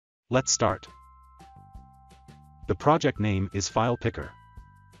Let's start. The project name is File Picker.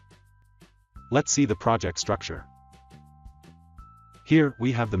 Let's see the project structure. Here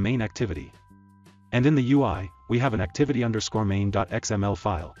we have the main activity. And in the UI, we have an activity_main.xml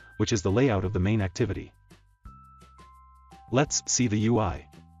file, which is the layout of the main activity. Let's see the UI.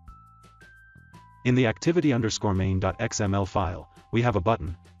 In the activity_main.xml file, we have a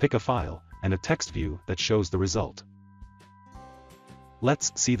button, pick a file, and a text view that shows the result.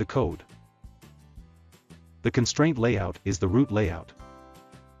 Let's see the code. The constraint layout is the root layout.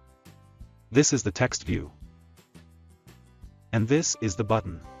 This is the text view. And this is the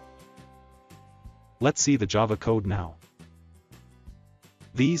button. Let's see the Java code now.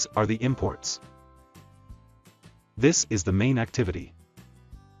 These are the imports. This is the main activity.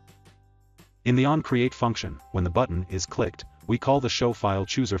 In the onCreate function, when the button is clicked, we call the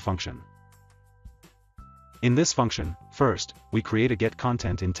showFileChooser function. In this function, first, we create a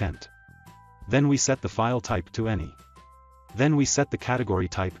getContent intent. Then we set the file type to any. Then we set the category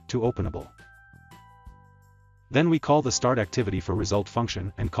type to openable. Then we call the startActivityForResult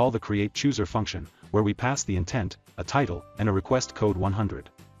function and call the createChooser function, where we pass the intent, a title, and a request code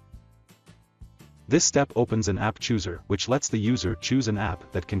 100. This step opens an app chooser which lets the user choose an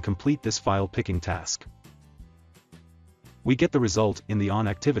app that can complete this file picking task. We get the result in the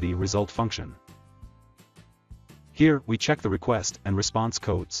onActivityResult function. Here we check the request and response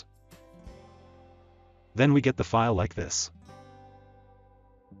codes. Then we get the file like this.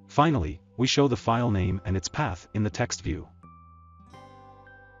 Finally, we show the file name and its path in the text view.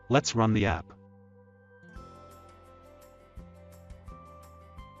 Let's run the app.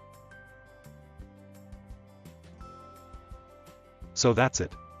 So that's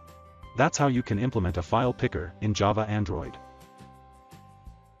it. That's how you can implement a file picker in Java Android.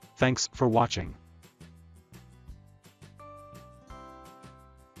 Thanks for watching.